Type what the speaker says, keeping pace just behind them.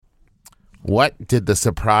What did the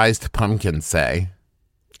surprised pumpkin say?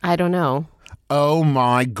 I don't know. Oh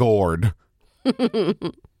my gourd.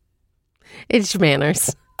 It's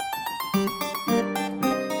manners.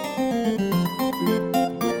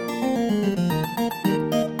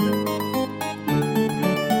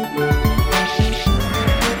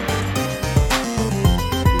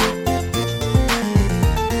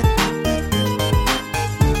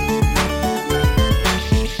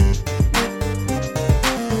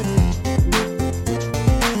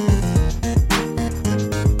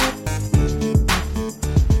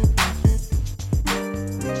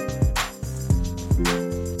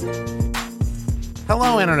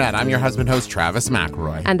 Hello, Internet. I'm your husband host, Travis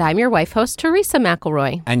McElroy. And I'm your wife host, Teresa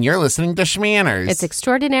McElroy. And you're listening to Schmanners. It's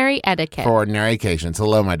extraordinary etiquette. For ordinary occasions.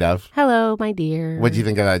 Hello, my dove. Hello, my dear. What do you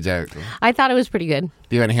think of that joke? I thought it was pretty good.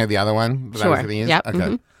 Do you want to hear the other one that I was Sure. going to use? Yep.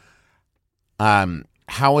 Okay.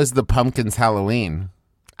 How was the pumpkin's Halloween?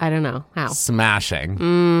 I don't know. How? Smashing.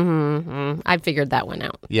 I figured that one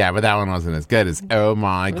out. Yeah, but that one wasn't as good as Oh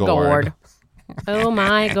My Gourd. Oh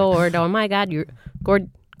my gourd. Oh my God. You gourd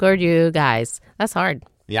you guys. That's hard.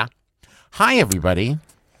 Yeah. Hi, everybody.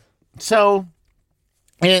 So,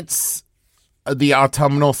 it's the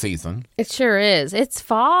autumnal season. It sure is. It's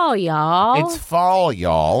fall, y'all. It's fall,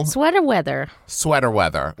 y'all. Sweater weather. Sweater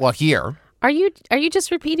weather. Well, here. Are you just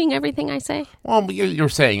repeating everything I say? Well, you're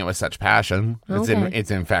saying it with such passion. Okay. It's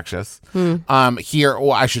infectious. Here,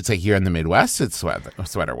 well, I should say here in the Midwest, it's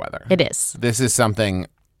sweater weather. It is. This is something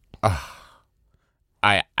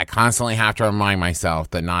I constantly have to remind myself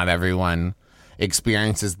that not everyone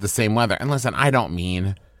experiences the same weather. And listen, I don't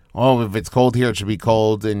mean, if it's cold here, it should be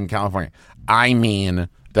cold in California. I mean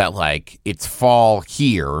that, like, it's fall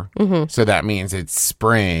here, so that means it's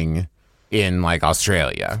spring in, like,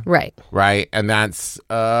 Australia. Right. Right? And that's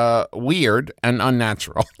weird and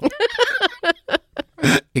unnatural.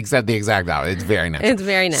 Except the exact opposite. It's very natural. It's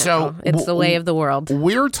very natural. So, it's the way of the world.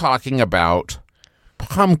 We're talking about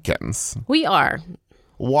pumpkins. We are.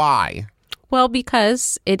 Why? Well,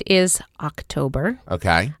 because it is October.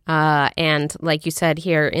 Okay. And like you said,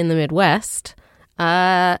 here in the Midwest,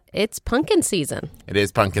 it's pumpkin season. It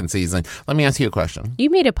is pumpkin season. Let me ask you a question. You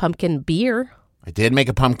made a pumpkin beer. I did make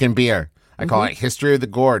a pumpkin beer. I call it History of the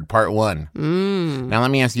Gourd, Part 1. Now,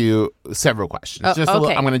 let me ask you several questions.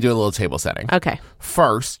 Okay. I'm going to do a little table setting. Okay.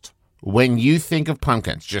 First, when you think of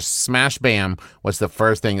pumpkins, just smash bam, what's the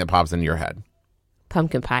first thing that pops into your head?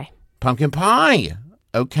 Pumpkin pie. Pumpkin pie.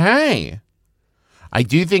 Okay. I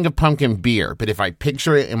do think of pumpkin beer, but if I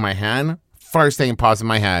picture it in my head, first thing that pops in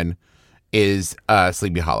my head is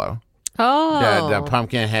Sleepy Hollow. Oh. The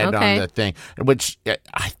pumpkin head okay. on the thing, which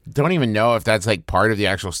I don't even know if that's like part of the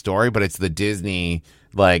actual story, but it's the Disney,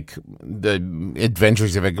 like the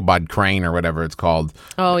Adventures of Ichabod Crane or whatever it's called.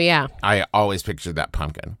 Oh, yeah. I always pictured that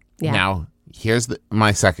pumpkin. Yeah. Now, here's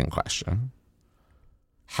my second question.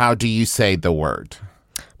 How do you say the word?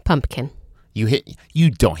 Pumpkin.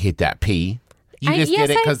 You don't hit that P. You just did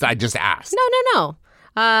it because I just asked. No.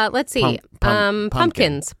 Let's see.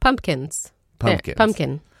 Pumpkins. Pumpkins. There,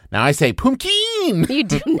 pumpkin. Now I say pumpkin. You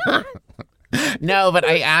do not. No, but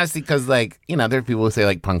I asked because, like, there are people who say,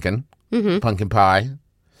 like, pumpkin, pumpkin pie,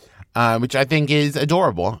 which I think is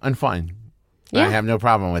adorable and fun. Yeah. I have no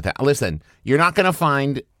problem with that. Listen, you're not going to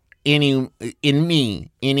find any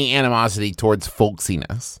animosity towards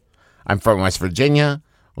folksiness. I'm from West Virginia,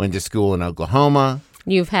 went to school in Oklahoma.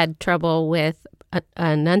 You've had trouble with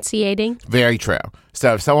enunciating? Very true.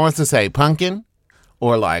 So if someone wants to say pumpkin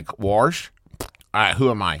or, like, warsh, who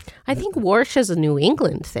am I? I think warsh is a New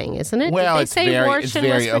England thing, isn't it? Well, Did they it's say very, warsh it's in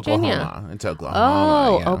very West Virginia? Oklahoma. It's Oklahoma.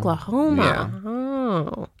 Oh, yeah. Oklahoma. Yeah.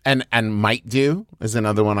 Oh. And might do is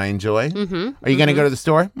another one I enjoy. Are you going to go to the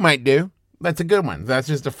store? Might do. That's a good one. That's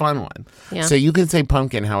just a fun one. Yeah. So you can say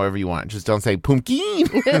pumpkin however you want. Just don't say pumpkin.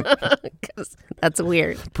 'Cause that's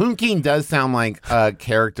weird. Pumpkin does sound like a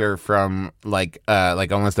character from like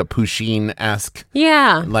almost a Pusheen-esque,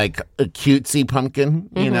 Yeah. like a cutesy pumpkin,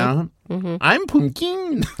 you know? I'm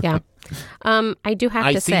pumpkin. Yeah. I do have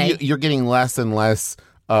I to see say. you're getting less and less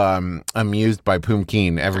amused by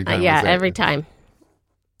pumpkin every time. Yeah, I say every it. time.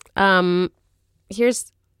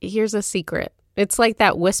 Here's a secret. It's like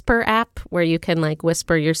that Whisper app where you can like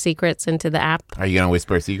whisper your secrets into the app. Are you going to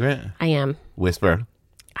whisper a secret? I am. Whisper.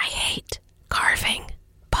 I hate carving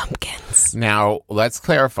pumpkins. Now, let's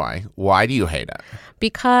clarify. Why do you hate it?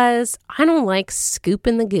 Because I don't like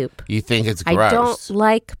scooping the goop. You think it's gross. I don't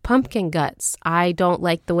like pumpkin guts. I don't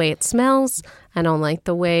like the way it smells. I don't like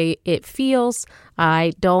the way it feels.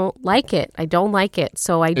 I don't like it.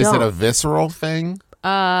 So I don't. Is it a visceral thing?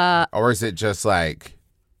 Or is it just like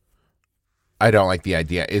I don't like the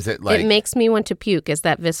idea. Is it like... It makes me want to puke. Is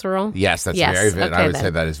that visceral? Yes, that's Yes. very... Okay, I would then. say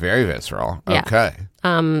that is very visceral. Yeah. Okay.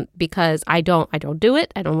 Because I don't do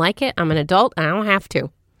it. I don't like it. I'm an adult. And I don't have to.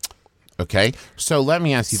 Okay. So let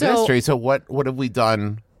me ask you this, Teresa. What have we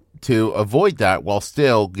done to avoid that while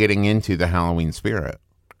still getting into the Halloween spirit?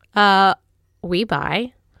 We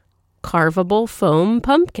buy carvable foam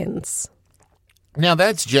pumpkins. Now,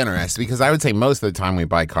 that's generous because I would say most of the time we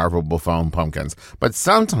buy carvable foam pumpkins. But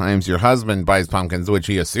sometimes your husband buys pumpkins, which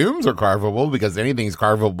he assumes are carvable because anything's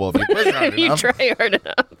carvable if you push hard You enough. try hard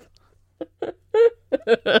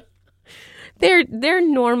enough. They're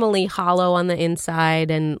normally hollow on the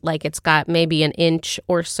inside, and like it's got maybe an inch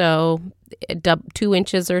or so, 2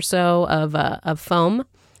 inches or so of foam.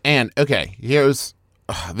 And, okay, here's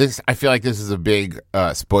this. I feel like this is a big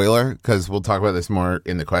spoiler because we'll talk about this more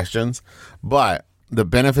in the questions. But the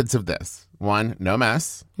benefits of this: 1, no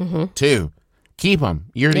mess. 2, keep them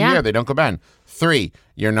year to year; they don't go bad. 3,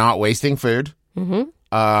 you're not wasting food.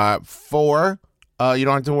 4, you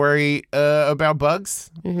don't have to worry about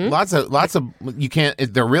bugs. Lots of you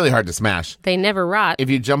can't. They're really hard to smash. They never rot. If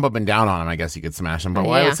you jump up and down on them, I guess you could smash them. But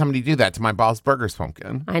why would somebody do that to my Bob's Burgers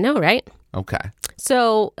pumpkin? I know, right? Okay.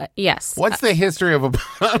 So yes. What's the history of a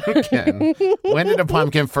pumpkin? When did a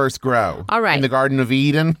pumpkin first grow? All right. In the Garden of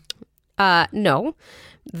Eden? No.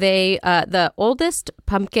 The oldest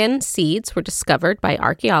pumpkin seeds were discovered by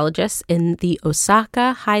archaeologists in the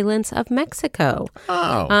Osaka highlands of Mexico.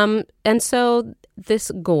 Oh. And so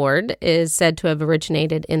this gourd is said to have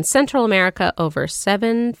originated in Central America over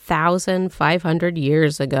 7,500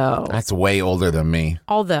 years ago. That's way older than me.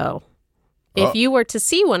 Although, if you were to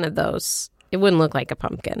see one of those, it wouldn't look like a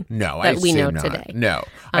pumpkin. No, I that we know assume not. today. No.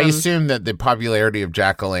 I assume that the popularity of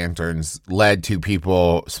jack-o'-lanterns led to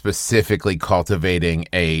people specifically cultivating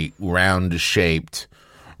a round-shaped,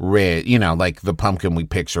 like the pumpkin we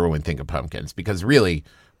picture when we think of pumpkins. Because really,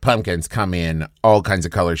 pumpkins come in all kinds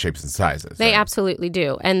of colors, shapes, and sizes. They right? absolutely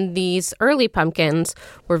do. And these early pumpkins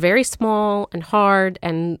were very small and hard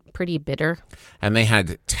and pretty bitter. And they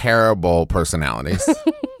had terrible personalities.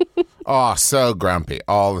 Oh, so grumpy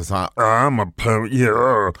all the time. I'm a pumpkin.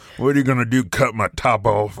 Yeah. What are you going to do? Cut my top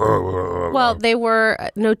off? Well, they were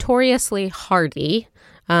notoriously hardy,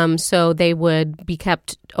 so they would be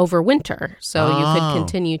kept over winter, so you could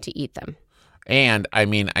continue to eat them. And, I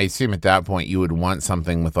mean, I assume at that point you would want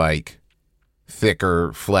something with, like,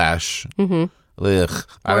 thicker flesh. Mm-hmm. Ugh,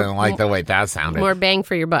 I don't like the way that sounded. More bang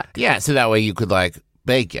for your buck. Yeah, so that way you could, like,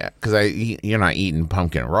 bake it. Because you're not eating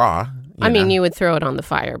pumpkin raw. I mean, you would throw it on the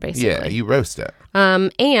fire, basically. Yeah, you roast it.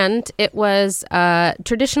 And it was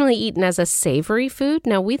traditionally eaten as a savory food.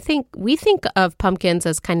 Now we think of pumpkins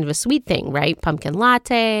as kind of a sweet thing, right? Pumpkin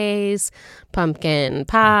lattes, pumpkin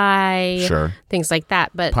pie, Sure, things like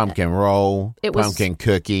that. But pumpkin roll, pumpkin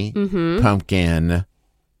cookie, pumpkin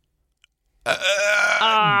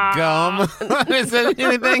gum. Is that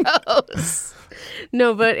anything? Gross.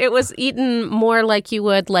 No, but it was eaten more like you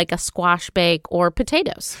would like a squash bake or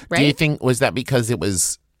potatoes, right? Do you think, was that because it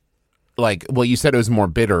was like, well, you said it was more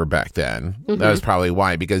bitter back then. Mm-hmm. That was probably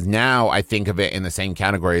why, because now I think of it in the same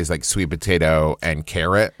category as like sweet potato and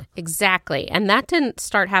carrot. Exactly. And that didn't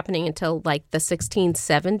start happening until like the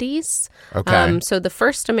 1670s. Okay. So the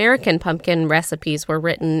first American pumpkin recipes were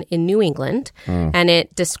written in New England, and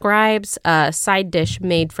it describes a side dish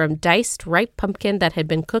made from diced ripe pumpkin that had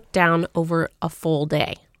been cooked down over a full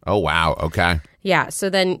day. Oh, wow. Okay. Yeah. So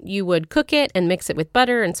then you would cook it and mix it with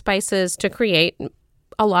butter and spices to create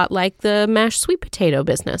a lot like the mashed sweet potato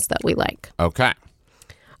business that we like. Okay.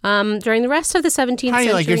 During the rest of the 17th century... How do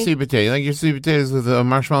you like your sweet potato? You like your sweet potatoes with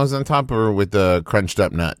marshmallows on top or with the crunched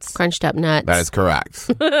up nuts? Crunched up nuts. That is correct.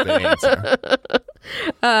 Good answer.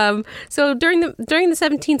 So during the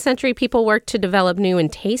 17th century, people worked to develop new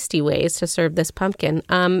and tasty ways to serve this pumpkin.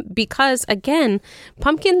 Because, again,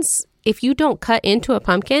 pumpkins, if you don't cut into a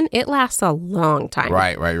pumpkin, it lasts a long time.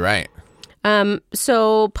 Right.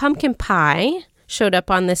 So pumpkin pie showed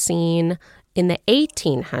up on the scene in the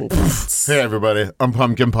 1800s. Hey, everybody. I'm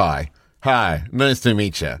Pumpkin Pie. Hi. Nice to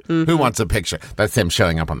meet you. Mm-hmm. Who wants a picture? That's him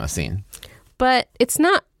showing up on the scene. But it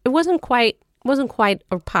wasn't quite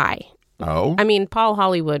a pie. Oh? I mean, Paul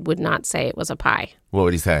Hollywood would not say it was a pie. What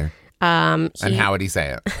would he say? And how would he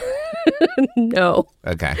say it? No.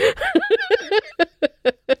 Okay.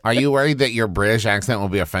 Are you worried that your British accent will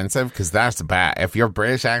be offensive? Because that's bad. If your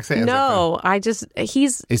British accent is No, he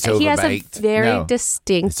has a very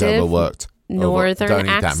distinctive It's overworked. northern Don't eat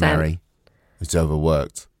accent. that, Mary. It's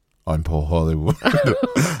overworked. on Paul Hollywood.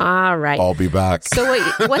 All right. I'll be back. So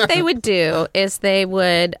what they would do is they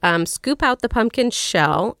would scoop out the pumpkin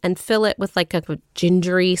shell and fill it with like a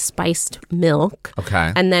gingery spiced milk.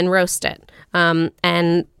 Okay. And then roast it.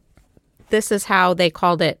 And this is how they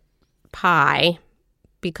called it pie,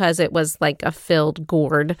 because it was like a filled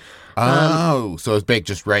gourd. So it's baked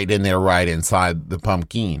just right in there, right inside the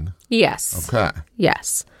pumpkin. Yes. Okay.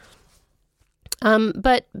 Yes.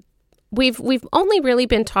 But we've only really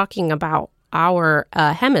been talking about our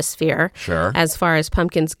hemisphere, Sure. as far as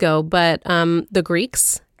pumpkins go. But the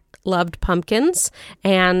Greeks loved pumpkins,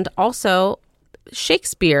 and also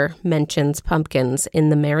Shakespeare mentions pumpkins in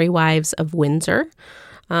The Merry Wives of Windsor.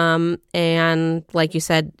 And like you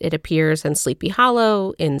said, it appears in Sleepy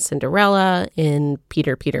Hollow, in Cinderella, in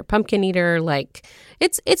Peter Pumpkin Eater. Like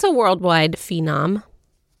it's a worldwide phenom.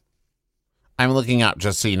 I'm looking up,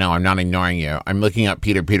 just so you know, I'm not ignoring you. I'm looking up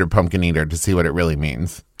Peter Pumpkin Eater to see what it really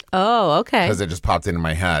means. Oh, okay. Because it just popped into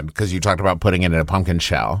my head. Because you talked about putting it in a pumpkin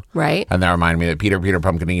shell. Right. And that reminded me that Peter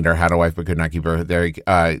Pumpkin Eater had a wife but could not keep her there.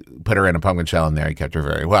 Put her in a pumpkin shell, and there he kept her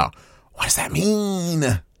very well. What does that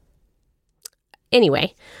mean?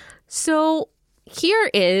 Anyway, so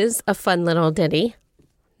here is a fun little ditty.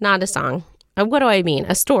 Not a song. What do I mean?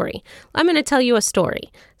 A story. I'm going to tell you a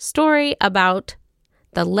story. Story about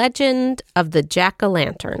the legend of the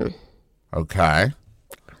jack-o'-lantern. Okay.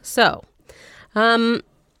 So,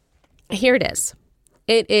 here it is.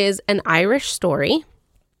 It is an Irish story.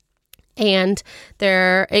 And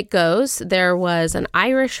there it goes. There was an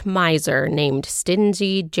Irish miser named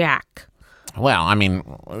Stingy Jack. Well, I mean,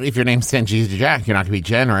 if your name's Stingy Jack, you're not going to be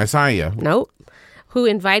generous, are you? Nope. Who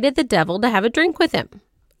invited the devil to have a drink with him.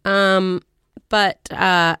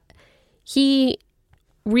 But he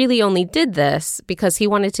really only did this because he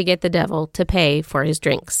wanted to get the devil to pay for his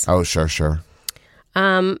drinks. Oh, sure.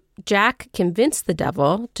 Jack convinced the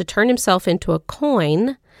devil to turn himself into a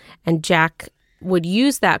coin, and Jack would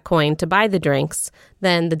use that coin to buy the drinks.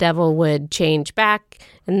 Then the devil would change back,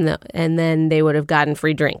 and then they would have gotten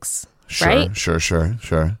free drinks. Sure, right?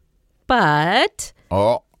 Sure. But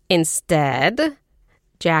instead,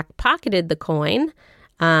 Jack pocketed the coin,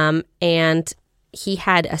 and he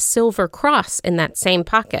had a silver cross in that same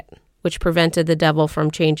pocket, which prevented the devil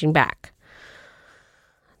from changing back.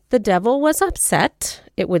 The devil was upset,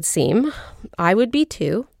 it would seem. I would be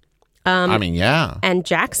too. Yeah. And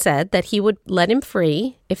Jack said that he would let him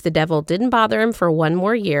free if the devil didn't bother him for one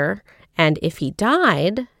more year. And if he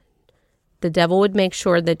died, the devil would make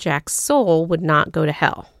sure that Jack's soul would not go to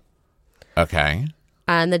hell. Okay.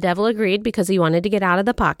 And the devil agreed because he wanted to get out of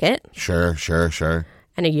the pocket. Sure.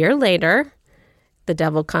 And a year later, the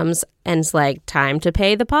devil comes and's like, time to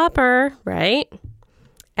pay the pauper, right?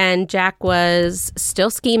 And Jack was still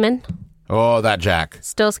scheming. Oh, that Jack.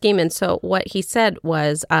 Still scheming. So what he said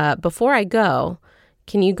was, before I go,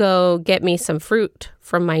 can you go get me some fruit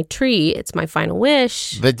from my tree? It's my final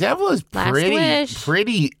wish. The devil is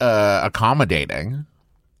pretty accommodating.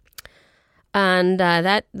 And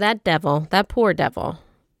that poor devil,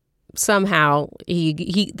 somehow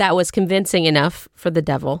he that was convincing enough for the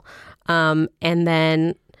devil. And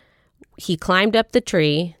then he climbed up the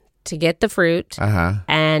tree to get the fruit.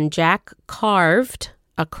 And Jack carved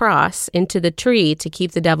a cross into the tree to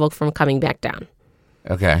keep the devil from coming back down.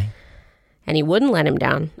 Okay. And he wouldn't let him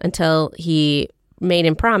down until he made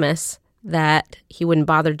him promise that he wouldn't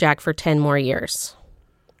bother Jack for 10 more years.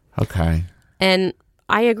 Okay. And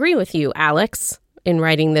I agree with you, Alex, in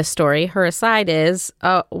writing this story. Her aside is,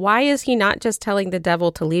 why is he not just telling the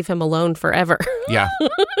devil to leave him alone forever? Yeah,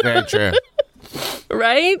 very true.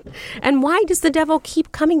 Right? And why does the devil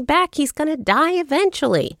keep coming back? He's going to die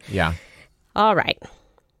eventually. Yeah. All right.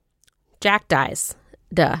 Jack dies.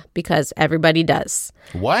 Duh, because everybody does.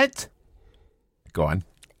 What? Go on.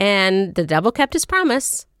 And the devil kept his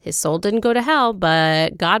promise. His soul didn't go to hell,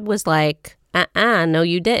 but God was like, no,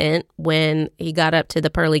 you didn't, when he got up to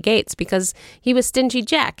the pearly gates, because he was Stingy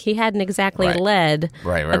Jack. He hadn't exactly led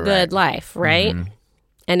a good life, right? Mm-hmm.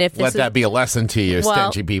 And if let that be a lesson to you,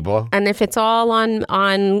 stingy people. And if it's all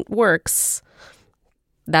on works,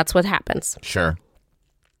 that's what happens. Sure.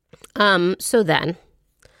 So then,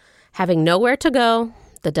 having nowhere to go,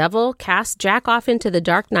 the devil cast Jack off into the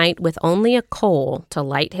dark night with only a coal to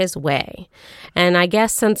light his way. And I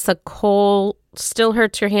guess since the coal still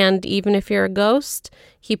hurts your hand even if you're a ghost,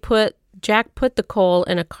 Jack put the coal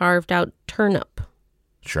in a carved out turnip.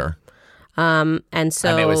 Sure. And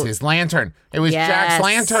it was his lantern. It was Jack's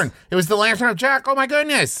lantern. It was the lantern of Jack. Oh my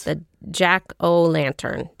goodness. The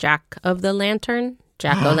Jack-o'-lantern. Jack of the lantern.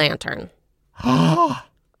 Jack-o'-lantern.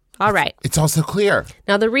 All right. It's also clear.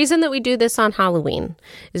 Now, the reason that we do this on Halloween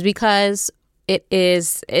is because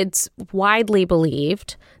it's widely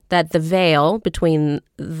believed that the veil between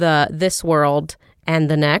this world and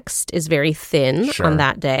the next is very thin on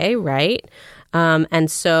that day, right? And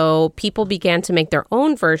so people began to make their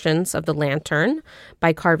own versions of the lantern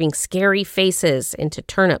by carving scary faces into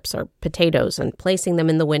turnips or potatoes and placing them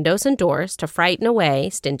in the windows and doors to frighten away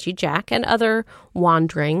Stingy Jack and other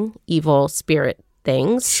wandering evil spirit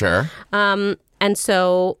things. Sure. And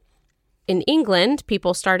so in England,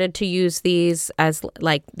 people started to use these as,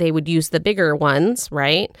 like, they would use the bigger ones,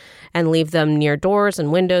 right? And leave them near doors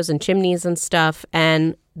and windows and chimneys and stuff.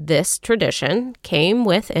 And this tradition came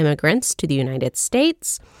with immigrants to the United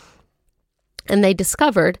States. And they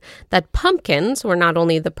discovered that pumpkins were not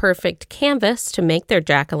only the perfect canvas to make their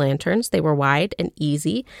jack-o'-lanterns, they were wide and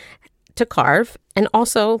easy to carve and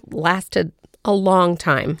also lasted a long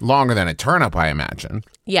time. Longer than a turnip, I imagine.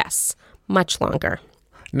 Yes, much longer.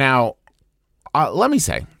 Now, let me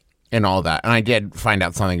say, in all that, and I did find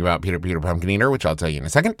out something about Peter Pumpkin Eater, which I'll tell you in a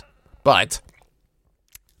second, but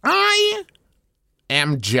I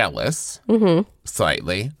am jealous,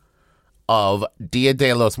 slightly, of Dia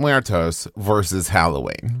de los Muertos versus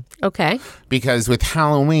Halloween. Okay. Because with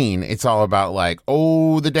Halloween, it's all about, like,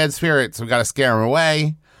 oh, the dead spirits, we got to scare them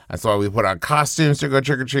away. That's why we put on costumes to go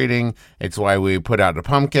trick-or-treating. It's why we put out the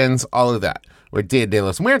pumpkins, all of that. With Dia de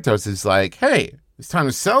los Muertos, it's like, hey, it's time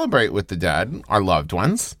to celebrate with the dead, our loved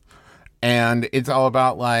ones. And it's all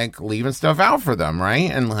about, like, leaving stuff out for them,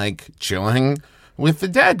 right? And, like, chilling with the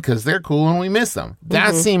dead because they're cool and we miss them.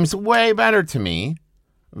 That seems way better to me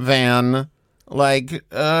than, like,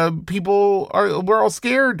 we're all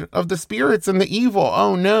scared of the spirits and the evil.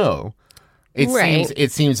 Oh, no.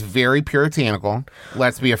 It seems very puritanical.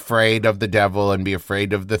 Let's be afraid of the devil and be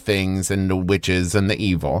afraid of the things and the witches and the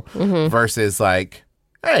evil versus, like,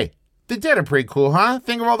 hey, the dead are pretty cool, huh?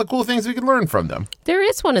 Think of all the cool things we could learn from them. There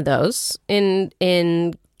is one of those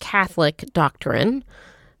in Catholic doctrine.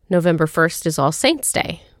 November 1st is All Saints'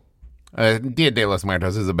 Day. Dia de los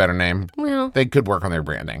Muertos is a better name. Well, they could work on their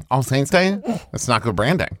branding. All Saints' Day? That's not good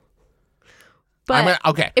branding. But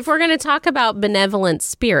if we're going to talk about benevolent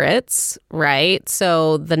spirits, right?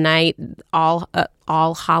 So the night All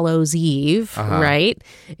Hallows Eve, right,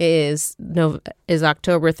 is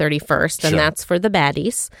October 31st, and that's for the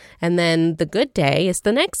baddies. And then the good day is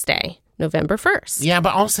the next day, November 1st. Yeah,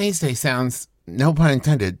 but All Saints' Day sounds, no pun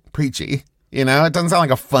intended, preachy. You know, it doesn't sound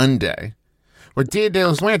like a fun day. Where Dia de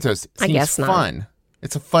los Muertos seems fun.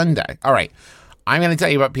 It's a fun day. All right, I'm going to tell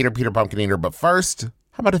you about Peter Pumpkin Eater, but first,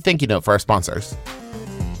 how about a thank you note for our sponsors?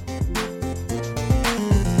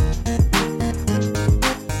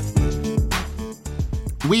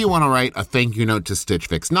 We want to write a thank you note to Stitch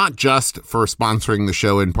Fix, not just for sponsoring the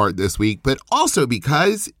show in part this week, but also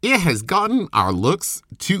because it has gotten our looks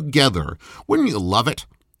together. Wouldn't you love it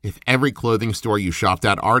if every clothing store you shopped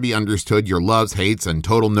at already understood your loves, hates, and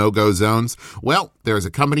total no-go zones? Well, there is a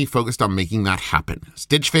company focused on making that happen.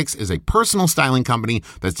 Stitch Fix is a personal styling company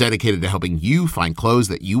that's dedicated to helping you find clothes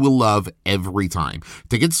that you will love every time.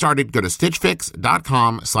 To get started, go to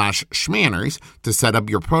stitchfix.com/schmanners to set up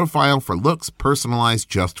your profile for looks personalized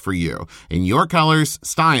just for you, in your colors,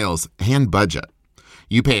 styles, and budget.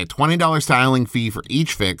 You pay a $20 styling fee for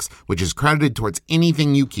each fix, which is credited towards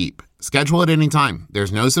anything you keep. Schedule at any time.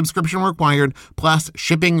 There's no subscription required. Plus,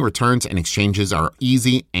 shipping, returns, and exchanges are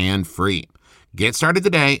easy and free. Get started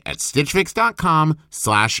today at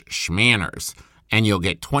stitchfix.com/schmanners, and you'll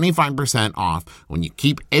get 25% off when you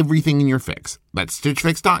keep everything in your fix. That's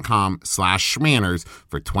stitchfix.com/schmanners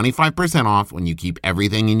for 25% off when you keep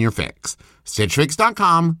everything in your fix.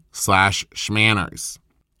 stitchfix.com/schmanners.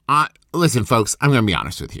 Listen, folks, I'm going to be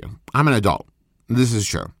honest with you. I'm an adult. This is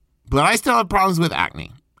true. But I still have problems with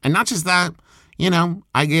acne. And not just that, you know,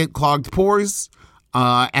 I get clogged pores,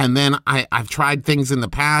 and then I've tried things in the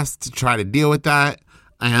past to try to deal with that,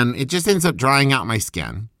 and it just ends up drying out my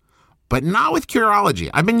skin. But not with Curology.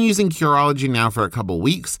 I've been using Curology now for a couple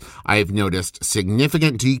weeks. I've noticed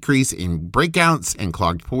significant decrease in breakouts and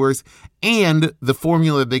clogged pores, and the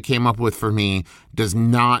formula they came up with for me does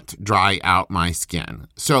not dry out my skin.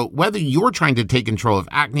 So whether you're trying to take control of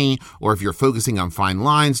acne, or if you're focusing on fine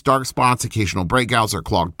lines, dark spots, occasional breakouts, or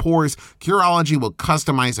clogged pores, Curology will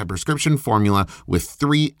customize a prescription formula with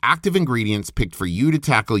 3 active ingredients picked for you to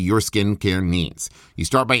tackle your skincare needs. You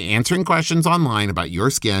start by answering questions online about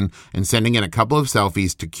your skin and sending in a couple of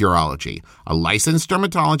selfies to Curology. A licensed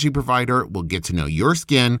dermatology provider will get to know your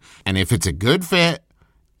skin, and if it's a good fit,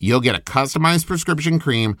 you'll get a customized prescription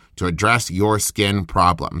cream to address your skin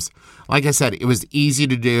problems. Like I said, it was easy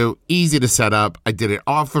to do, easy to set up. I did it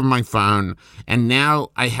all from my phone, and now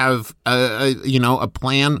I have a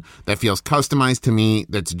plan that feels customized to me,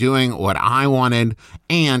 that's doing what I wanted,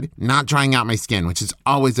 and not drying out my skin, which is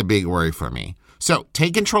always a big worry for me. So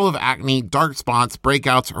take control of acne, dark spots,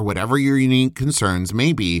 breakouts, or whatever your unique concerns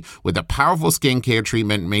may be with a powerful skincare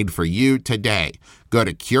treatment made for you today. Go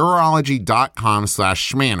to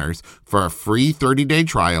Curology.com/schmanners for a free 30-day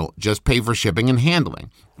trial. Just pay for shipping and handling.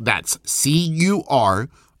 That's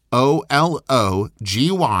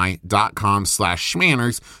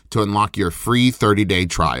Curology.com/schmanners to unlock your free 30-day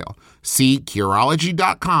trial. See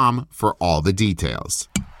Curology.com for all the details.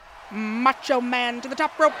 Macho Man to the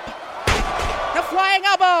top rope. The flying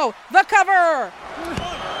elbow. The cover.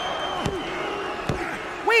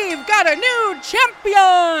 We've got a new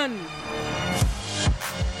champion.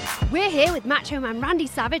 We're here with Macho Man Randy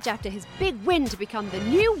Savage after his big win to become the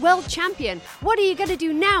new world champion. What are you going to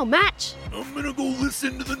do now, Match? I'm going to go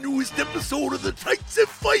listen to the newest episode of the Tights and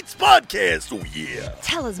Fights podcast. Oh, yeah.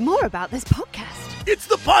 Tell us more about this podcast. It's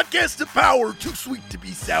the podcast of power, too sweet to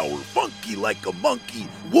be sour, funky like a monkey,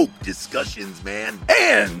 woke discussions, man,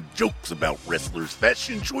 and jokes about wrestlers'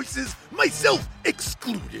 fashion choices, myself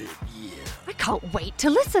excluded. Yeah. I can't wait to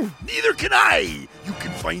listen. Neither can I. You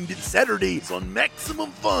can find it Saturdays on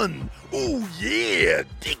Maximum Fun. Oh, yeah.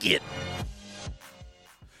 Dig it.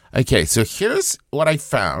 Okay, so here's what I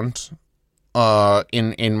found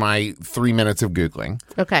in my 3 minutes of Googling.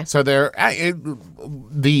 Okay. So the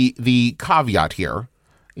caveat here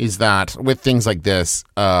is that with things like this,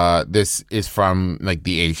 this is from like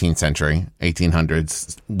the 18th century,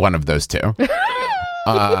 1800s, one of those two.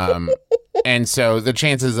 And so the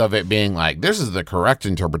chances of it being like, this is the correct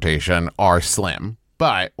interpretation are slim.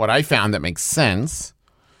 But what I found that makes sense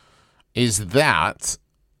is that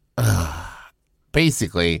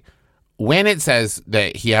basically when it says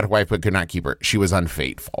that he had a wife but could not keep her, she was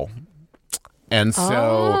unfaithful. And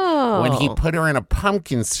so when he put her in a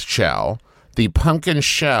pumpkin shell, the pumpkin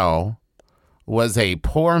shell was a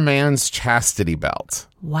poor man's chastity belt.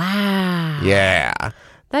 Wow. Yeah.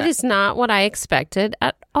 That is not what I expected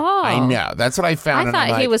at all. I know. That's what I found.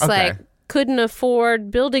 I thought he was like, couldn't afford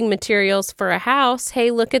building materials for a house.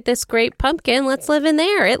 Hey, look at this great pumpkin. Let's live in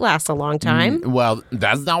there. It lasts a long time. Well,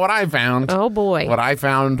 that's not what I found. Oh, boy. What I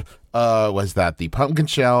found was that the pumpkin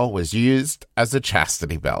shell was used as a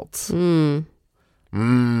chastity belt.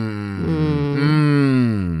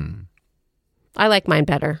 I like mine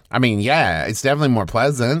better. I mean, yeah, it's definitely more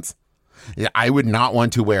pleasant. I would not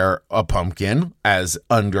want to wear a pumpkin as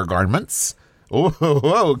undergarments.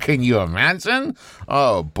 Oh, can you imagine?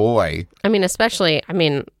 Oh, boy. I mean,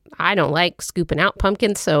 I don't like scooping out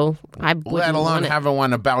pumpkins, so I wouldn't let alone want it. having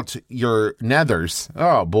one about your nethers.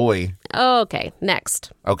 Oh, boy. Okay,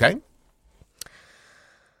 next. Okay.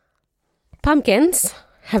 Pumpkins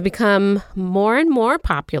have become more and more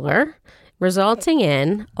popular, resulting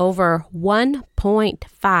in over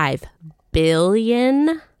 1.5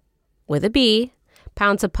 billion, with a B,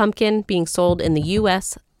 pounds of pumpkin being sold in the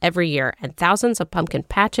U.S. every year, and thousands of pumpkin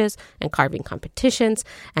patches and carving competitions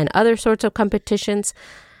and other sorts of competitions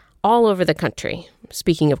all over the country.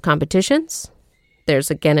 Speaking of competitions,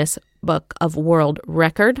 there's a Guinness Book of World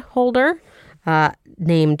Record holder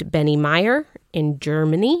named Benny Meyer in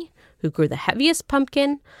Germany, who grew the heaviest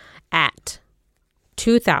pumpkin at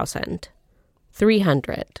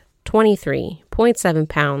 2,323.7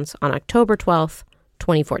 pounds on October 12th,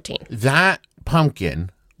 2014. That pumpkin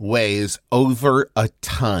weighs over a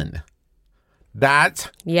ton. That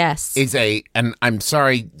yes is and I'm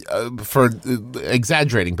sorry for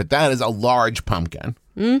exaggerating, but that is a large pumpkin.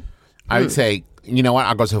 I would say, you know what?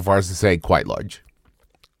 I'll go so far as to say quite large.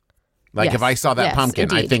 Like Yes. if I saw that Yes,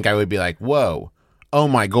 pumpkin, I indeed. think I would be like, whoa, oh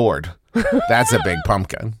my gourd. That's a big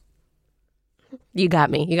pumpkin. You got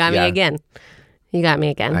me. You got me Yeah. again. You got me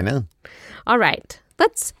again. I know. All right.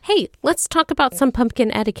 Let's talk about some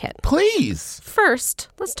pumpkin etiquette. Please. First,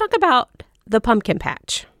 let's talk about the pumpkin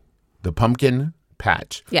patch. The pumpkin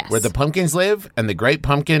patch. Yes. Where the pumpkins live and the great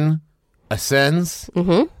pumpkin ascends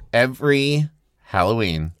every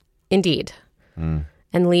Halloween. Indeed. And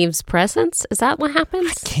leaves presents? Is that what happens?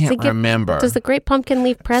 I Can't remember. Does the great pumpkin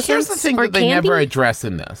leave presents? Here's the thing or that they candy? never address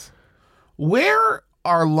in this. Where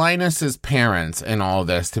are Linus's parents in all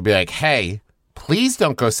this to be like, hey, please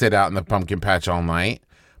don't go sit out in the pumpkin patch all night.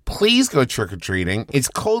 Please go trick-or-treating. It's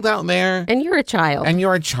cold out there. And you're a child. And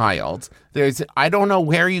you're a child. I don't know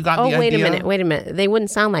where you got the idea. Wait a minute. They wouldn't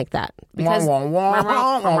sound like that. Because No.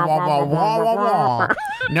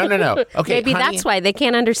 Okay, maybe honey, that's why they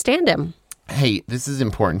can't understand him. Hey, this is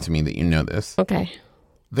important to me that you know this. Okay.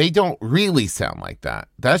 they don't really sound like that.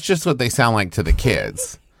 That's just what they sound like to the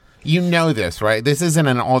kids. You know this, right? This isn't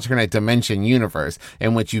an alternate dimension universe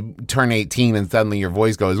in which you turn 18 and suddenly your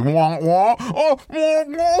voice goes, wah, wah, oh,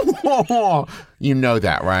 wah, wah, wah. You know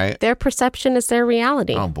that, right? Their perception is their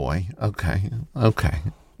reality. Oh, boy. Okay.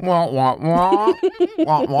 Wah, wah, wah.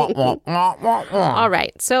 Wah, wah, wah, wah, wah, wah. All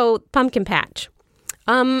right. So, pumpkin patch.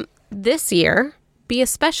 This year, be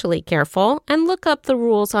especially careful and look up the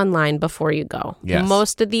rules online before you go. Yes.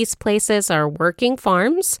 Most of these places are working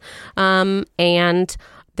farms, and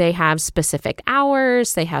they have specific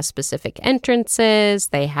hours, they have specific entrances,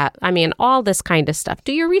 they have, all this kind of stuff.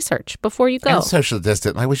 Do your research before you go. And social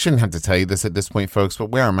distance. Like, we shouldn't have to tell you this at this point, folks, but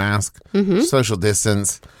wear a mask. Social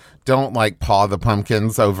distance. Don't, paw the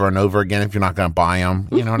pumpkins over and over again if you're not going to buy them.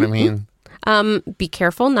 You know what I mean? Be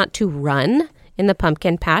careful not to run in the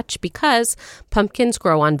pumpkin patch because pumpkins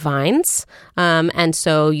grow on vines. And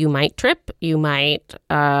so you might trip, you might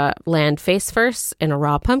land face first in a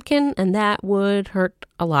raw pumpkin, and that would hurt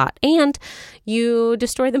a lot. And you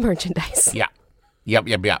destroy the merchandise. Yeah.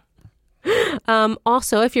 Yep.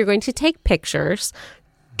 Also, if you're going to take pictures,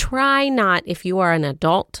 try not, if you are an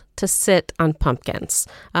adult, to sit on pumpkins.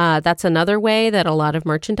 That's another way that a lot of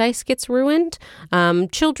merchandise gets ruined.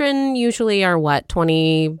 Children usually are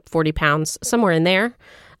 20, 40 pounds, somewhere in there.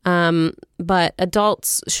 But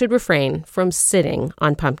adults should refrain from sitting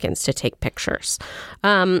on pumpkins to take pictures.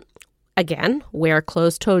 Again, wear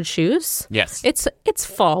closed-toed shoes. Yes. It's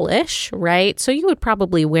fall-ish, right? So you would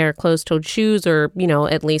probably wear closed-toed shoes or,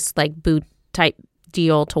 at least boot type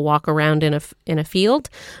deal to walk around in a field.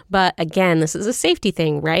 But again, this is a safety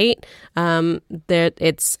thing, right? That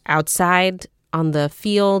it's outside on the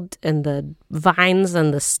field, and the vines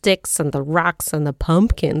and the sticks and the rocks and the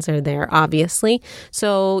pumpkins are there, obviously.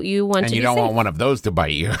 So you want to be safe. And you don't want one of those to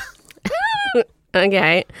bite you.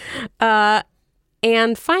 Okay.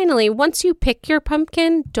 And finally, once you pick your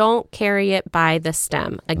pumpkin, don't carry it by the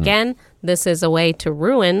stem. Again, this is a way to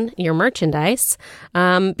ruin your merchandise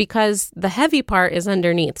because the heavy part is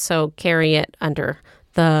underneath. So carry it under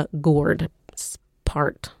the gourd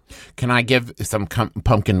part. Can I give some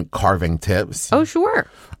pumpkin carving tips? Oh, sure.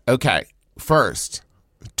 Okay. First,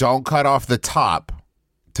 don't cut off the top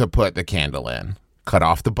to put the candle in. Cut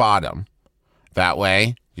off the bottom. That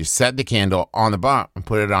way, you set the candle on the bottom and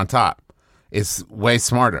put it on top. It's way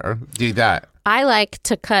smarter. Do that. I like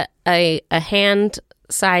to cut a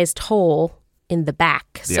hand-sized hole in the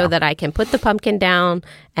back so that I can put the pumpkin down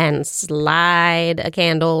and slide a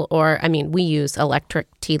candle, or, we use electric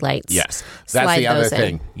tea lights. Yes, that's the other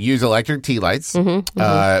thing. Use electric tea lights so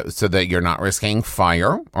that you're not risking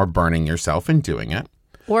fire or burning yourself in doing it.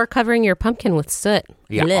 Or covering your pumpkin with soot.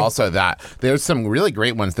 Yeah, Blech. Also that. There's some really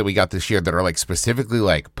great ones that we got this year that are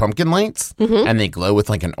specifically pumpkin lights, and they glow with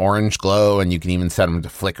an orange glow, and you can even set them to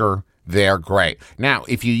flicker. They're great. Now,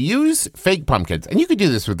 if you use fake pumpkins, and you could do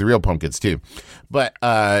this with the real pumpkins too, but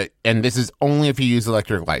and this is only if you use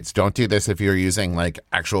electric lights. Don't do this if you're using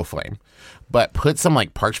actual flame. But put some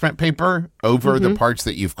parchment paper over the parts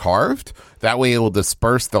that you've carved. That way it will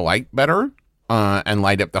disperse the light better and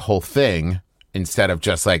light up the whole thing, instead of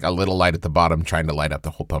just a little light at the bottom trying to light up the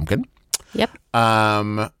whole pumpkin. Yep.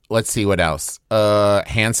 Let's see what else.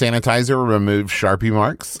 Hand sanitizer removes Sharpie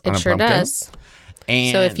marks on a pumpkin. It sure does.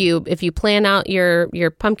 And so if you plan out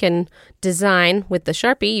your pumpkin design with the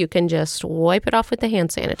Sharpie, you can just wipe it off with the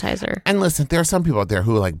hand sanitizer. And listen, there are some people out there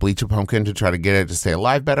who bleach a pumpkin to try to get it to stay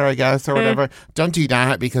alive better, I guess, or whatever. Don't do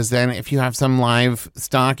that, because then if you have some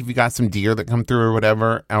livestock, if you got some deer that come through or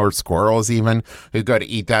whatever, or squirrels even, who go to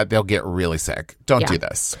eat that, they'll get really sick. Don't do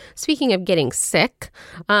this. Speaking of getting sick,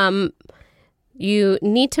 you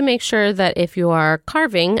need to make sure that if you are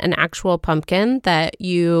carving an actual pumpkin, that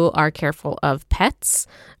you are careful of pets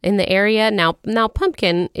in the area. Now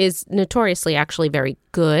pumpkin is notoriously actually very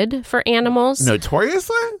good for animals.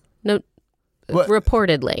 Notoriously? No,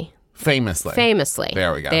 reportedly. Famously.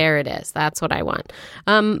 There we go. There it is. That's what I want.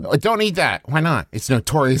 Don't eat that. Why not? It's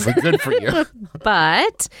notoriously good for you.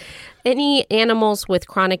 But any animals with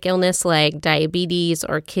chronic illness like diabetes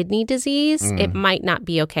or kidney disease, it might not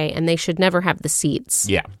be okay, and they should never have the seeds.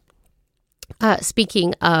 Yeah.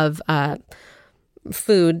 Speaking of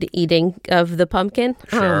food eating of the pumpkin,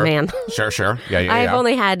 sure. Oh man, sure. Yeah. I've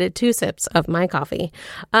only had 2 sips of my coffee.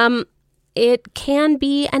 It can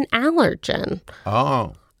be an allergen.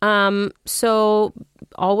 Oh. So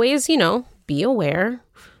always, be aware,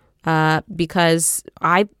 because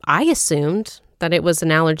I assumed that it was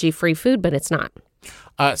an allergy-free food, but it's not.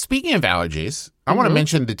 Speaking of allergies, I want to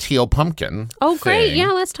mention the teal pumpkin. Oh, great. Yeah,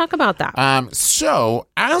 let's talk about that. So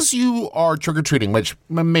as you are trick-or-treating, which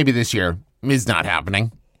maybe this year is not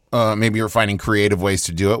happening, Maybe you're finding creative ways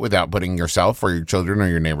to do it without putting yourself or your children or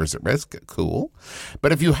your neighbors at risk. Cool.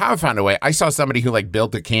 But if you have found a way, I saw somebody who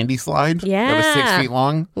built a candy slide that was 6 feet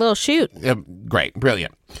long. Little chute. Great.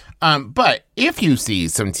 Brilliant. But if you see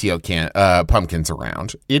some teal pumpkins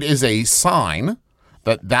around, it is a sign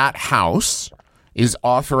that house is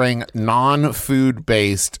offering non-food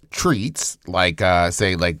based treats like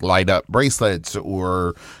light up bracelets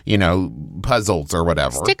or, puzzles or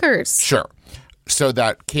whatever. Stickers. Sure. So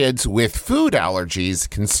that kids with food allergies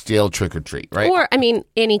can still trick or treat, right? Or,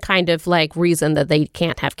 any kind of reason that they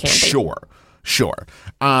can't have candy. Sure.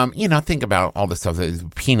 Think about all the stuff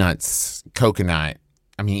that peanuts, coconut,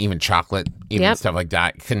 even chocolate, stuff like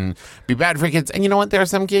that can be bad for kids. And you know what? There are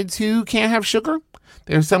some kids who can't have sugar.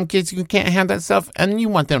 There are some kids who can't have that stuff, and you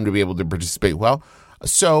want them to be able to participate well.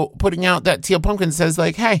 So putting out that teal pumpkin says,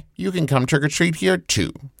 hey, you can come trick-or-treat here,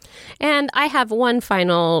 too. And I have one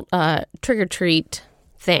final trick-or-treat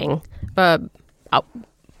thing,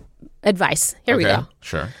 advice. Here we go.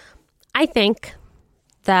 Sure. I think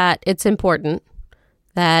that it's important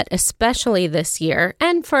that, especially this year,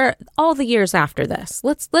 and for all the years after this,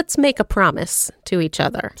 let's make a promise to each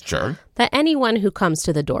other. Sure. That anyone who comes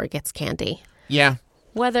to the door gets candy. Yeah.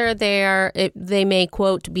 Whether they may,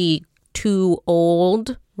 quote, be too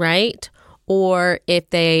old, right? Or if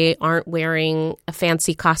they aren't wearing a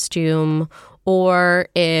fancy costume, or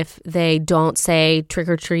if they don't say trick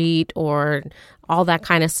or treat or all that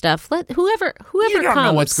kind of stuff. Let whoever you don't comes.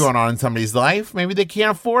 know what's going on in somebody's life. Maybe they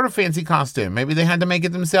can't afford a fancy costume. Maybe they had to make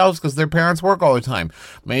it themselves because their parents work all the time.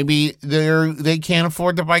 Maybe they can't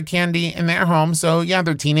afford to buy candy in their home. So yeah,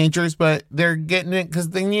 they're teenagers, but they're getting it because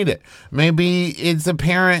they need it. Maybe it's a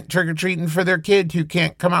parent trick or treating for their kid who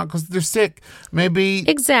can't come out because they're sick. Maybe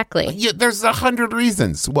exactly. Yeah, there's 100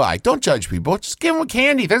 reasons why. Don't judge people. Just give them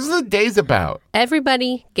candy. That's what the day's about.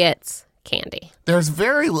 Everybody gets candy. There's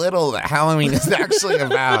very little that Halloween is actually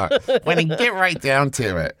about when you get right down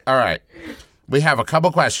to it. All right. We have a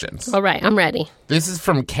couple questions. All right. I'm ready. This is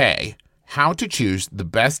from Kay. How to choose the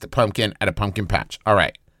best pumpkin at a pumpkin patch. All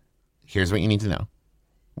right. Here's what you need to know.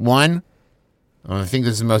 One, I think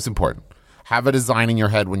this is the most important. Have a design in your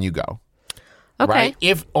head when you go. Okay.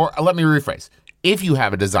 Right? Let me rephrase. If you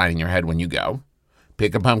have a design in your head when you go,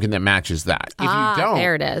 pick a pumpkin that matches that. If you don't,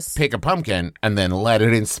 there it is. Pick a pumpkin and then let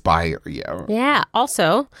it inspire you. Yeah.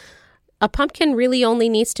 Also, a pumpkin really only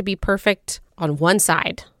needs to be perfect on one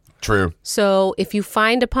side. True. So if you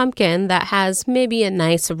find a pumpkin that has maybe a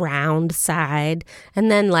nice round side and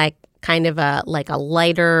then kind of a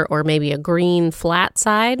lighter or maybe a green flat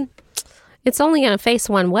side, it's only going to face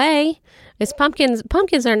one way. It's pumpkins.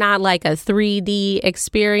 Pumpkins are not like a 3D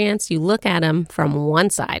experience. You look at them from one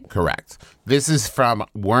side. Correct. This is from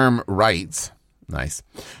Worm Wrights. Nice.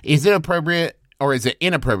 Is it appropriate or is it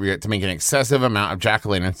inappropriate to make an excessive amount of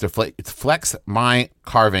jack-o'-lanterns to flex my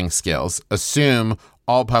carving skills? Assume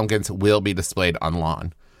all pumpkins will be displayed on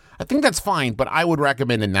lawn. I think that's fine, but I would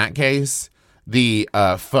recommend in that case the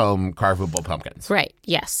foam carvable pumpkins. Right.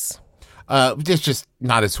 Yes. It's just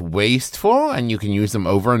not as wasteful, and you can use them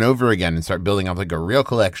over and over again and start building up a real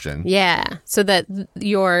collection. Yeah, so that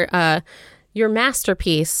your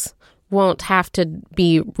masterpiece won't have to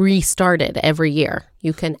be restarted every year.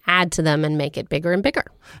 You can add to them and make it bigger and bigger.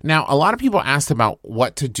 Now, a lot of people asked about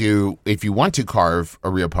what to do if you want to carve a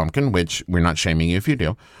real pumpkin, which we're not shaming you if you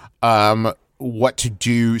do. What to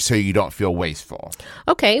do so you don't feel wasteful.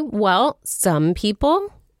 Okay, well, some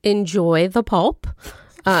people enjoy the pulp.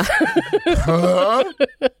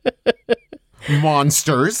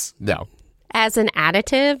 Monsters. No. As an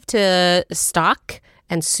additive to stock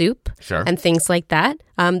and soup and things like that.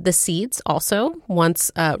 The seeds also,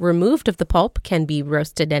 once removed of the pulp, can be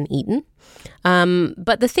roasted and eaten.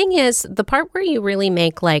 But the thing is, the part where you really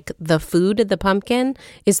make the food of the pumpkin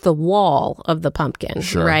is the wall of the pumpkin,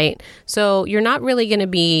 right? So you're not really going to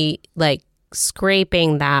be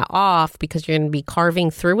scraping that off because you're going to be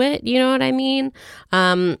carving through it. You know what I mean?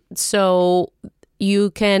 So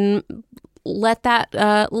you can let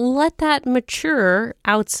that mature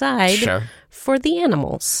outside for the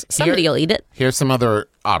animals. Somebody will eat it. Here's some other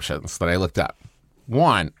options that I looked up.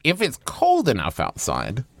 One, if it's cold enough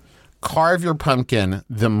outside, carve your pumpkin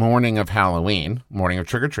the morning of Halloween, morning of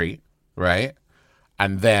trick-or-treat, right?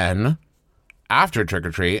 And then after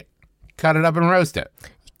trick-or-treat, cut it up and roast it.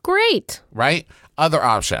 Great. Right? Other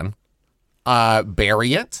option,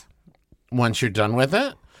 bury it once you're done with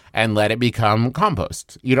it and let it become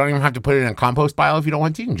compost. You don't even have to put it in a compost pile if you don't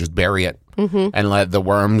want to. You can just bury it and let the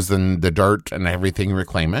worms and the dirt and everything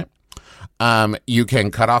reclaim it. You can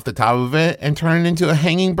cut off the top of it and turn it into a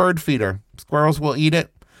hanging bird feeder. Squirrels will eat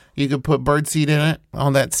it. You could put bird seed in it,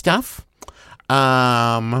 all that stuff.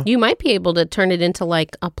 You might be able to turn it into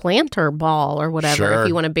like a planter ball or whatever Sure. if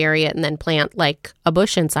you want to bury it and then plant like a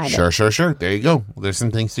bush inside it. Sure. There you go. There's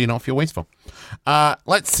some things so you don't feel wasteful.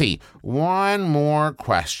 Let's see. One more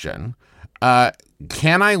question.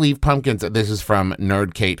 Can I leave pumpkins? This is from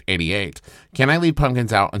NerdKate88. Can I leave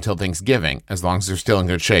pumpkins out until Thanksgiving as long as they're still in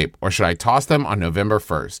good shape? Or should I toss them on November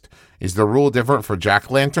 1st? Is the rule different for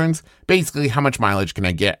jack-o'-lanterns? Basically, how much mileage can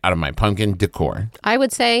I get out of my pumpkin decor? I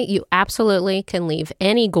would say you absolutely can leave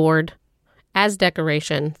any gourd as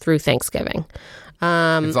decoration through Thanksgiving.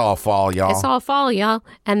 It's all fall, y'all. It's all fall, y'all.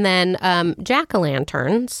 And then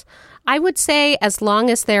jack-o'-lanterns, I would say as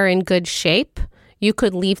long as they're in good shape, you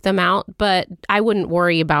could leave them out, but I wouldn't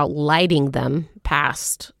worry about lighting them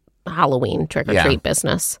past Halloween trick-or-treat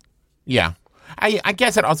business. Yeah. I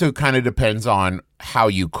guess it also kind of depends on how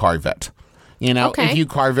you carve it. You know, Okay. if you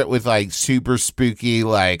carve it with like super spooky,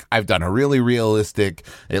 like I've done a really realistic,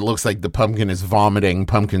 it looks like the pumpkin is vomiting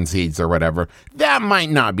pumpkin seeds or whatever, that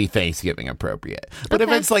might not be Thanksgiving appropriate. But if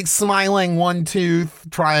Okay. it's like smiling, one tooth,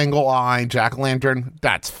 triangle eye, jack-o'-lantern,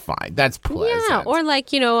 that's fine. That's pleasant. Yeah, or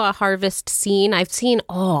like, a harvest scene. I've seen,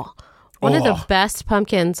 one of the Oh. best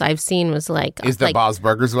pumpkins I've seen was like... Is the Bob's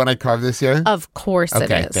Burgers one I carved this year? Of course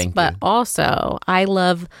Okay, it is. thank But you. also, I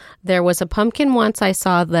love, there was a pumpkin once I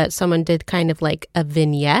saw that someone did kind of like a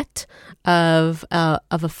vignette of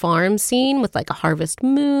a farm scene with like a harvest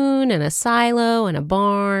moon and a silo and a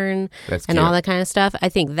barn That's and cute. all that kind of stuff. I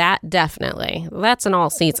think that definitely, that's an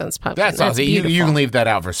all seasons pumpkin. That's awesome. You beautiful. can leave that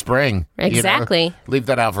out for spring. you know? Exactly. Leave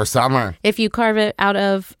that out for summer. If you carve it out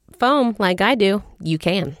of foam like I do, you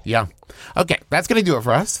can. Yeah. Okay, that's going to do it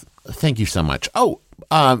for us. Thank you so much.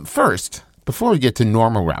 First, before we get to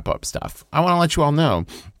normal wrap-up stuff, I want to let you all know,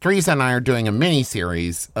 Teresa and I are doing a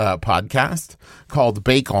mini-series podcast called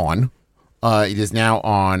Bake On. It is now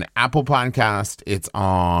on Apple Podcast. It's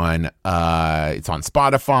on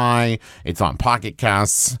Spotify. It's on Pocket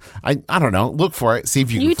Casts. I don't know. Look for it. See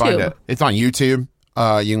if you can find YouTube. it. It's on YouTube.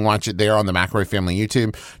 You can watch it there on the McElroy Family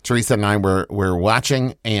YouTube. Teresa and I were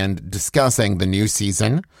watching and discussing the new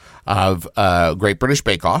season of Great British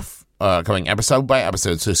Bake Off, going episode by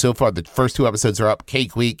episode. So far, the first 2 episodes are up,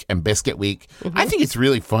 Cake Week and Biscuit Week. I think it's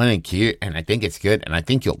really fun and cute, and I think it's good, and I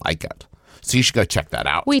think you'll like it. So you should go check that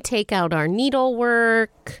out. We take out our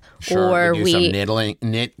needlework, Sure, or we do we some niddling.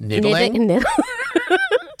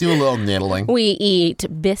 Do a little niddling. we eat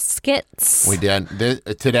biscuits. We did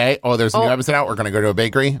today. There's a new episode out. We're going to go to a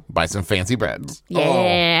bakery, buy some fancy breads.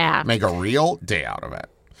 Yeah. Make a real day out of it.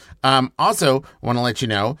 Also, want to let you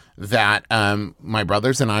know that my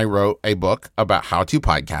brothers and I wrote a book about how to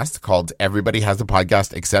podcast called Everybody Has a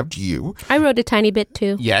Podcast Except You. I wrote a tiny bit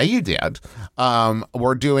too. Yeah, you did.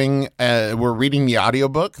 We're reading the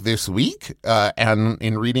audiobook this week, and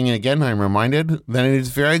in reading it again, I'm reminded that it is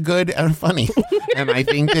very good and funny. And I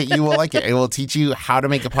think that you will like it. It will teach you how to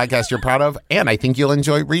make a podcast you're proud of, and I think you'll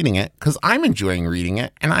enjoy reading it because I'm enjoying reading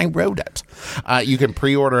it, and I wrote it. You can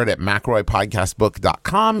pre-order it at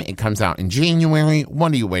McElroyPodcastBook.com. It comes out in January.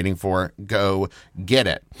 What are you waiting for? Go get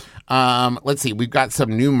it. Let's see. We've got some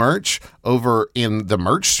new merch over in the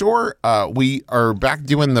merch store. We are back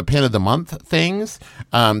doing the pin of the month things.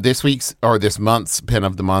 This month's pin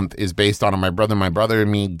of the month is based on a my brother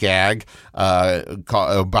and me gag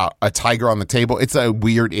about a tiger on the table. It's a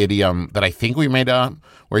weird idiom that I think we made up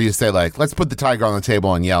where you say like, let's put the tiger on the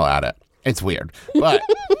table and yell at it. It's weird, but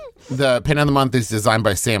the pin of the month is designed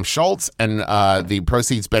by Sam Schultz, and the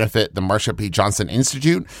proceeds benefit the Marsha P. Johnson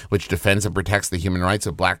Institute, which defends and protects the human rights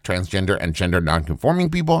of Black, transgender, and gender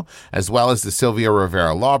nonconforming people, as well as the Sylvia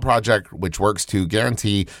Rivera Law Project, which works to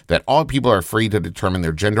guarantee that all people are free to determine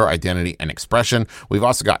their gender identity and expression. We've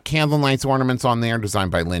also got Candle Nights ornaments on there,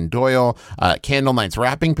 designed by Lynn Doyle, Candle Nights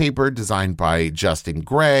wrapping paper, designed by Justin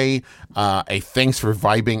Gray, a Thanks for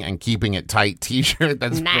Vibing and Keeping It Tight t-shirt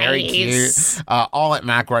that's very cute, all at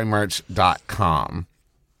McElroyMerch.com.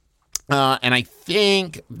 And I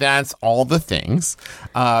think that's all the things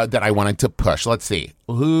that I wanted to push. Let's see.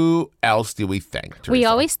 Who else do we thank, Teresa? We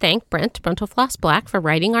always thank Brent Brontelfloss Black for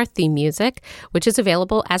writing our theme music, which is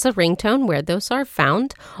available as a ringtone where those are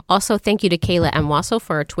found. Also, thank you to Kayla M. Wassel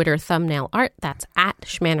for our Twitter thumbnail art. That's at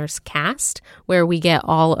SchmannersCast, where we get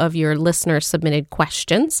all of your listener-submitted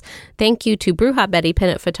questions. Thank you to Bruja Betty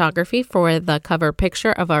Pinnett Photography for the cover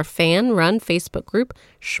picture of our fan-run Facebook group,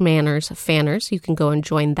 Schmanners Fanners. You can go and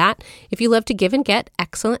join that if you love to give and get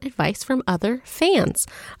excellent advice from other fans.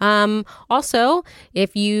 Also,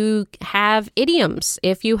 If you have idioms,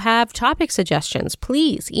 if you have topic suggestions,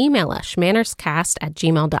 please email us,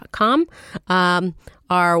 schmannerscast@gmail.com.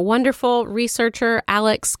 Our wonderful researcher,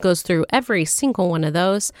 Alex, goes through every single one of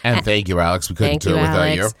those. And thank you, Alex. We couldn't do it without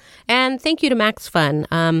Alex. you. And thank you to Max Fun.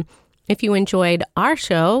 If you enjoyed our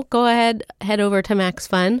show, go ahead, head over to Max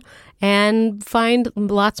Fun and find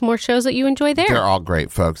lots more shows that you enjoy there. They're all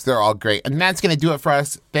great, folks. They're all great. And that's going to do it for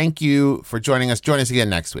us. Thank you for joining us. Join us again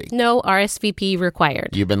next week. No RSVP required.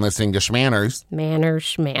 You've been listening to Schmanners.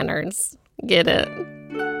 Manners. Get it?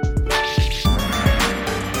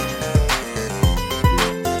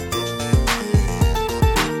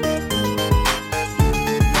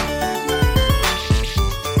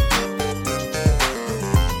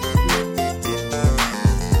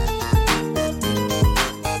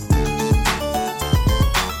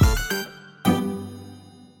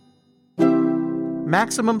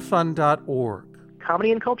 MaximumFun.org.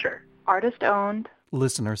 Comedy and culture. Artist owned.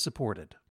 Listener supported.